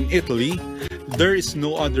places in Italy, there is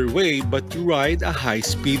no other way but to ride a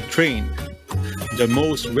high-speed train. The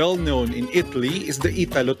most well-known in Italy is the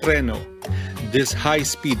Italo Treno. This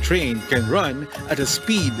high-speed train can run at a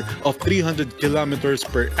speed of 300 kilometers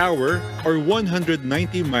per hour or 190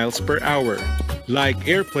 miles per hour. Like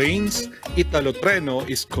airplanes, Italo Treno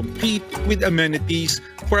is complete with amenities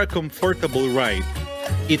for a comfortable ride.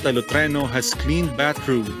 Italo Treno has clean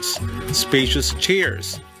bathrooms, spacious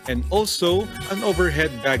chairs, and also an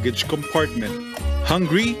overhead baggage compartment.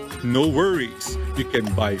 Hungry? No worries. You can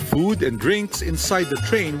buy food and drinks inside the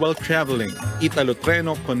train while traveling. Italo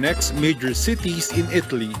Treno connects major cities in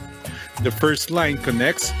Italy. The first line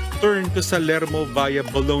connects Turin to Salerno via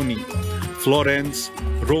Bologna, Florence,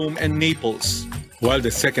 Rome, and Naples, while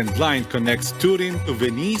the second line connects Turin to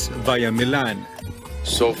Venice via Milan.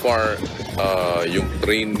 So far, yung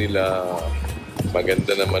train nila,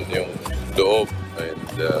 maganda naman yung loob and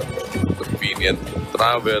convenient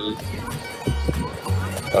travel.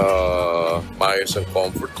 Maayos ang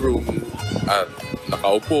comfort room at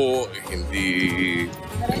nakaupo, hindi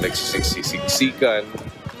nagsisiksikan.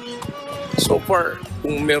 So far,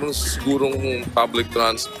 kung meron sigurong public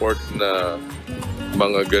transport na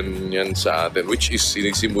mga ganyan sa atin, which is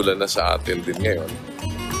sinisimula na sa atin din ngayon,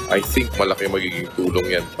 I think malaki magiging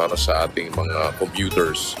tulong yan para sa ating mga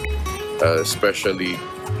commuters, especially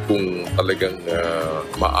kung talagang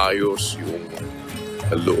maayos yung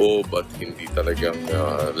loob at hindi talagang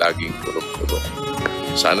laging tulog-tulog.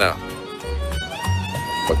 Sana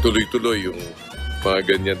magtuloy-tuloy yung mga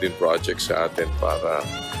ganyan din projects sa atin para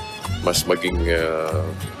mas maging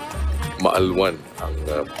maalwan ang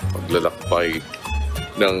paglalakbay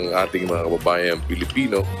ng ating mga kababayang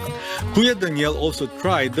Pilipino. Kuya Daniel also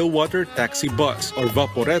tried the water taxi bus or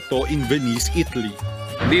Vaporetto in Venice, Italy.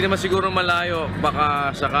 Hindi naman siguro malayo,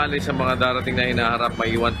 baka sakali sa mga darating na hinaharap,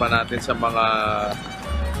 maiwan pa natin sa mga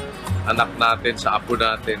anak natin, sa apo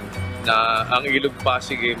natin, na ang Ilog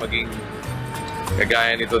Pasig ay maging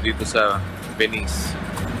kagaya nito dito sa Venice.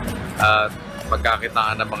 At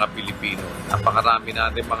pagkakitaan ng mga Pilipino. Napakarami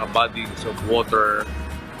natin mga bodies of water,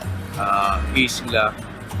 isla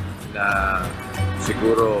na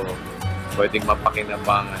siguro pwedeng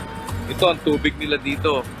mapakinabangan. Ito ang tubig nila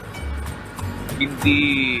dito.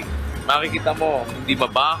 Hindi, makikita mo, hindi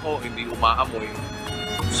mabaho, hindi umaamoy.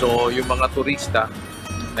 So, yung mga turista,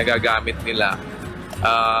 nagagamit nila.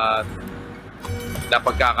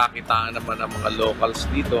 Napagkakakitaan naman ng mga locals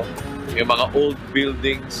dito. Yung mga old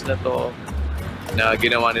buildings na to, na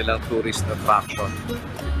ginawa nilang tourist attraction.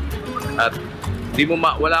 At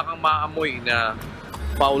wala kang maamoy na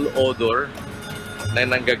foul odor na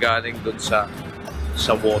nanggagaling dun sa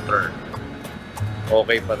water.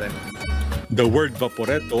 Okay pa rin. The word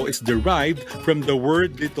Vaporetto is derived from the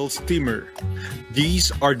word little steamer.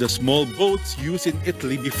 These are the small boats used in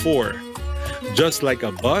Italy before. Just like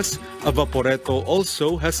a bus, a Vaporetto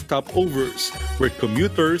also has stopovers where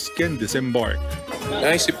commuters can disembark.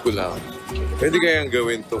 Naisip ko lang, pwede kayang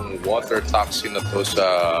gawin tong water taxi na to sa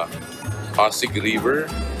Pasig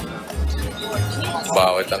River?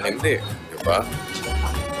 Bakit ang hindi? Diba?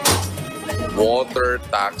 Water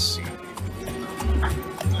taxi.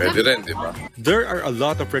 Pwede rin, diba? There are a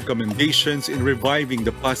lot of recommendations in reviving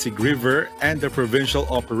the Pasig River and the provincial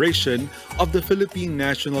operation of the Philippine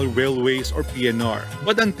National Railways or PNR.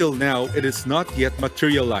 But until now, it is not yet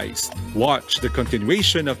materialized. Watch the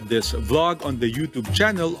continuation of this vlog on the YouTube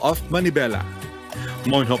channel of Manibela.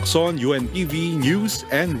 Mon Hokson, UNTV News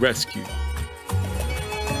and Rescue.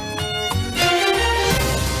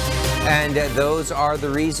 And those are the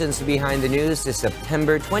reasons behind the news this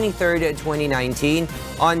September 23rd, 2019.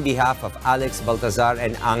 On behalf of Alex Baltazar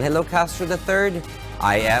and Angelo Castro III,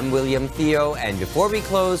 I am William Theo, and before we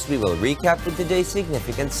close, we will recap the today's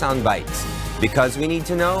significant sound bites. Because we need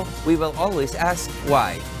to know, we will always ask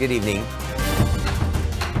why. Good evening.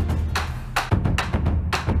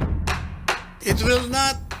 It will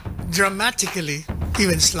not dramatically,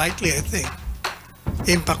 even slightly, I think,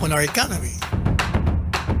 impact on our economy.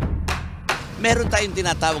 Meron tayong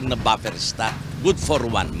tinatawag na buffer stock, good for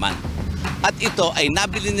 1 month. At ito ay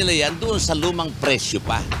nabili nila yan doon sa lumang presyo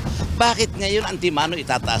pa. Bakit ngayon antimano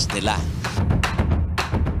itataas nila?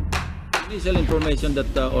 Initial information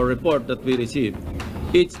that or report that we received,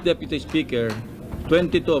 each deputy speaker,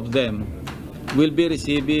 22 of them will be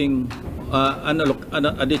receiving an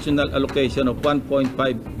additional allocation of 1.5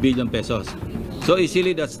 billion pesos. So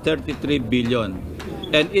easily that's 33 billion.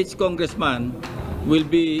 And each congressman will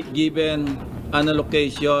be given an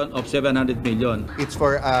allocation of 700 million. It's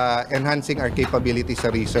for enhancing our capabilities sa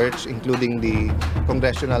research, including the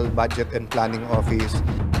Congressional Budget and Planning Office.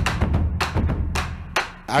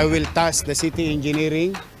 I will task the city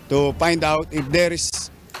engineering to find out if there is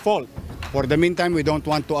fault. For the meantime, we don't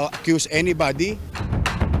want to accuse anybody.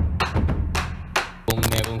 Kung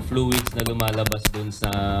merong fluids na lumalabas dun sa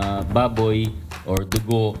baboy or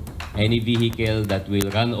dugo, any vehicle that will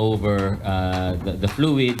run over the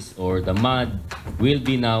fluids or the mud will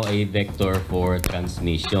be now a vector for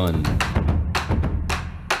transmission.